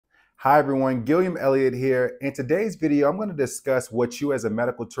Hi everyone, Gilliam Elliott here. In today's video, I'm going to discuss what you as a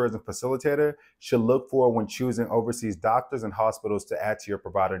medical tourism facilitator should look for when choosing overseas doctors and hospitals to add to your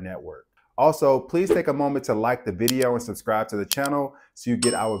provider network. Also, please take a moment to like the video and subscribe to the channel so you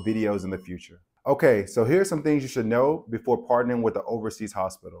get our videos in the future. Okay, so here's some things you should know before partnering with an overseas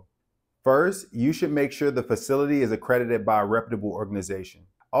hospital. First, you should make sure the facility is accredited by a reputable organization.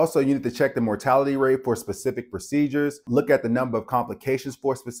 Also, you need to check the mortality rate for specific procedures, look at the number of complications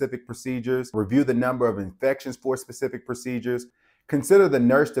for specific procedures, review the number of infections for specific procedures, consider the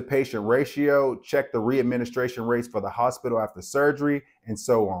nurse to patient ratio, check the readministration rates for the hospital after surgery, and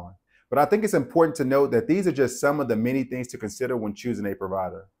so on. But I think it's important to note that these are just some of the many things to consider when choosing a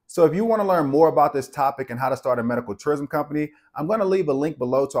provider. So if you want to learn more about this topic and how to start a medical tourism company, I'm going to leave a link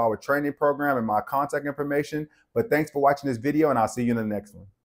below to our training program and my contact information. But thanks for watching this video, and I'll see you in the next one.